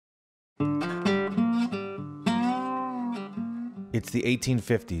It's the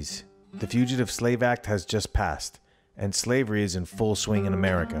 1850s. The Fugitive Slave Act has just passed, and slavery is in full swing in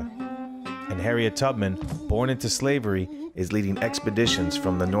America. And Harriet Tubman, born into slavery, is leading expeditions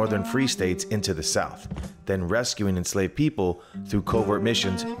from the northern free states into the South, then rescuing enslaved people through covert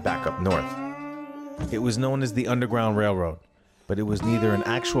missions back up north. It was known as the Underground Railroad, but it was neither an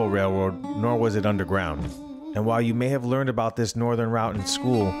actual railroad nor was it underground. And while you may have learned about this northern route in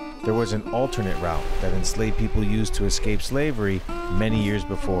school, there was an alternate route that enslaved people used to escape slavery many years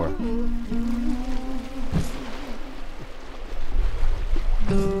before.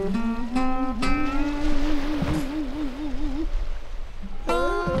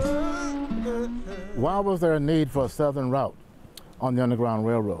 Why was there a need for a southern route on the Underground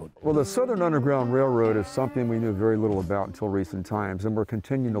Railroad? Well, the Southern Underground Railroad is something we knew very little about until recent times, and we're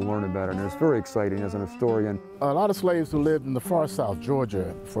continuing to learn about it, and it's very exciting as an historian. A lot of slaves who lived in the far south,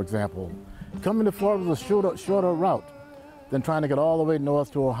 Georgia, for example, coming to Florida was a shorter route than trying to get all the way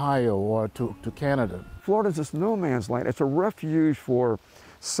north to Ohio or to Canada. Florida's this no man's land. It's a refuge for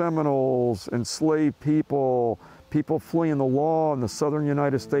Seminoles, enslaved people, people fleeing the law in the southern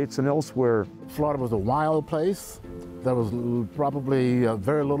United States and elsewhere. Florida was a wild place. There was probably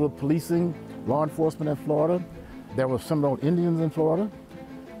very little policing, law enforcement in Florida. There were Seminole Indians in Florida,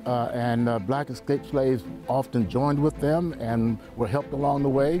 and black escaped slaves often joined with them and were helped along the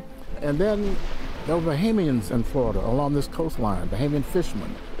way. And then there were Bahamians in Florida along this coastline, Bahamian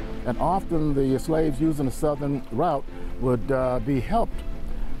fishermen. And often the slaves using the southern route would be helped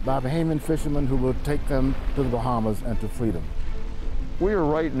by Bahamian fishermen who would take them to the Bahamas and to freedom. We are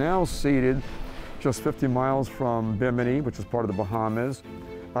right now seated just 50 miles from Bimini, which is part of the Bahamas,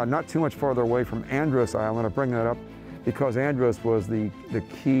 not too much farther away from Andros Island. I bring that up because Andros was the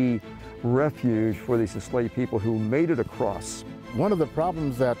key refuge for these enslaved people who made it across. One of the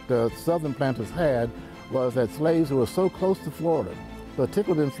problems that southern planters had was that slaves who were so close to Florida,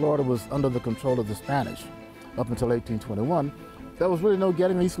 particularly in Florida, was under the control of the Spanish up until 1821. There was really no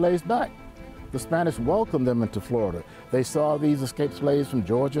getting these slaves back. The Spanish welcomed them into Florida. They saw these escaped slaves from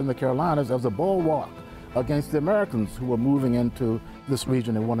Georgia and the Carolinas as a bulwark against the Americans who were moving into this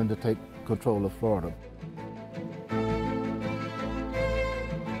region and wanted to take control of Florida.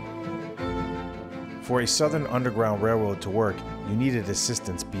 For a Southern Underground Railroad to work, you needed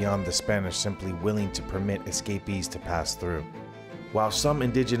assistance beyond the Spanish simply willing to permit escapees to pass through. While some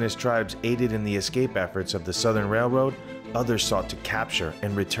indigenous tribes aided in the escape efforts of the Southern Railroad, others sought to capture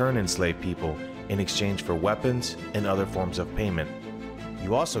and return enslaved people in exchange for weapons and other forms of payment.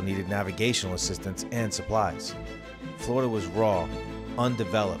 You also needed navigational assistance and supplies. Florida was raw,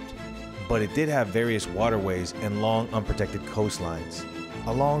 undeveloped, but it did have various waterways and long unprotected coastlines.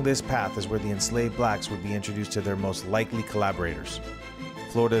 Along this path is where the enslaved blacks would be introduced to their most likely collaborators,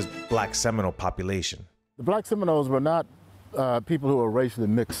 Florida's Black Seminole population. The Black Seminoles were not people who were racially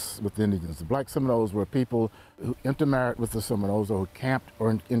mixed with the Indians. The Black Seminoles were people who intermarried with the Seminoles or who camped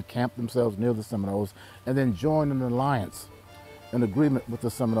or encamped themselves near the Seminoles and then joined an alliance, an agreement with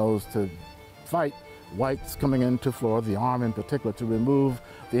the Seminoles to fight whites coming into Florida, the army in particular, to remove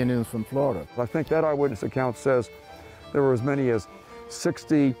the Indians from Florida. I think that eyewitness account says there were as many as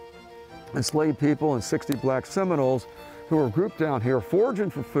 60 enslaved people and 60 Black Seminoles who were grouped down here, foraging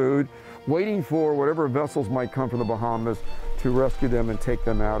for food, waiting for whatever vessels might come from the Bahamas to rescue them and take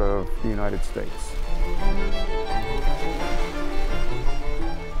them out of the United States.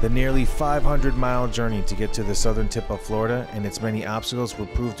 The nearly 500-mile journey to get to the southern tip of Florida and its many obstacles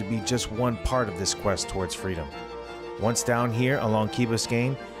would prove to be just one part of this quest towards freedom. Once down here along Key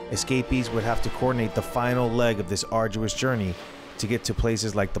Biscayne, escapees would have to coordinate the final leg of this arduous journey to get to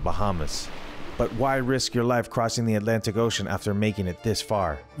places like the Bahamas. But why risk your life crossing the Atlantic Ocean after making it this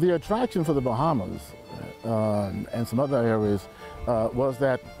far? The attraction for the Bahamas and some other areas was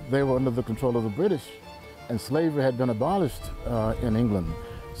that they were under the control of the British, and slavery had been abolished in England.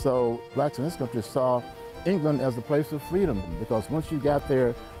 So blacks in this country saw England as the place of freedom, because once you got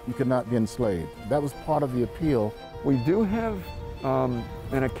there, you could not be enslaved. That was part of the appeal. We do have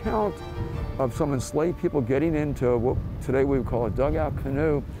an account of some enslaved people getting into what today we would call a dugout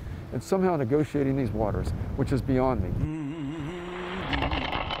canoe and somehow negotiating these waters, which is beyond me.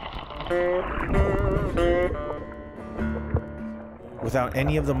 Without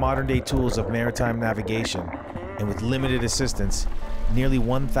any of the modern-day tools of maritime navigation, and with limited assistance, nearly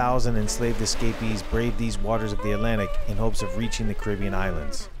 1,000 enslaved escapees braved these waters of the Atlantic in hopes of reaching the Caribbean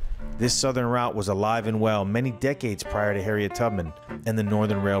islands. This southern route was alive and well many decades prior to Harriet Tubman and the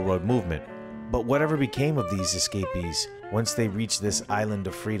Northern Railroad movement. But whatever became of these escapees once they reached this island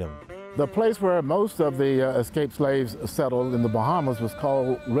of freedom? The place where most of the escaped slaves settled in the Bahamas was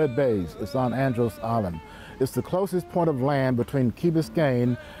called Red Bays. It's on Andros Island. It's the closest point of land between Key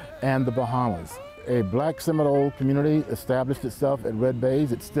Biscayne and the Bahamas. A Black Seminole community established itself at Red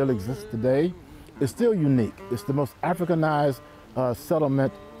Bays. It still exists today. It's still unique. It's the most Africanized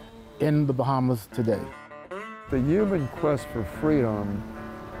settlement in the Bahamas today. The human quest for freedom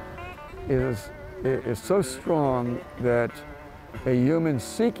is so strong that a human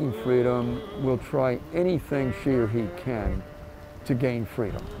seeking freedom will try anything she or he can to gain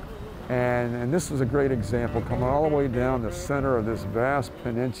freedom. And this is a great example, coming all the way down the center of this vast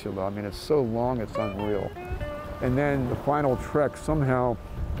peninsula. I mean, it's so long, it's unreal. And then the final trek, somehow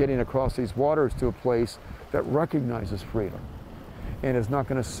getting across these waters to a place that recognizes freedom and is not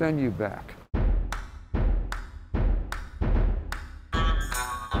going to send you back.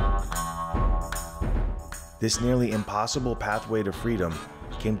 This nearly impossible pathway to freedom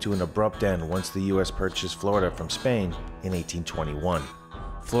came to an abrupt end once the U.S. purchased Florida from Spain in 1821.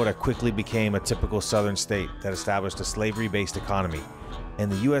 Florida quickly became a typical southern state that established a slavery-based economy,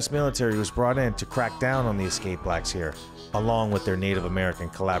 and the U.S. military was brought in to crack down on the escaped blacks here, along with their Native American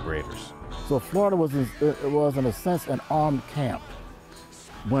collaborators. So Florida was in a sense, an armed camp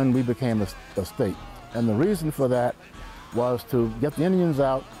when we became a state. And the reason for that was to get the Indians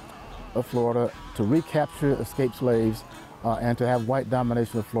out of Florida, to recapture escaped slaves, and to have white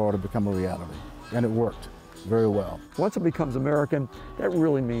domination of Florida become a reality. And it worked very well. Once it becomes American, that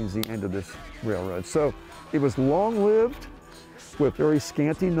really means the end of this railroad. So it was long-lived with very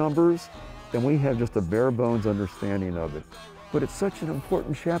scanty numbers, and we have just a bare bones understanding of it. But it's such an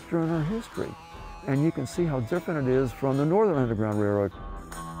important chapter in our history. And you can see how different it is from the Northern Underground Railroad.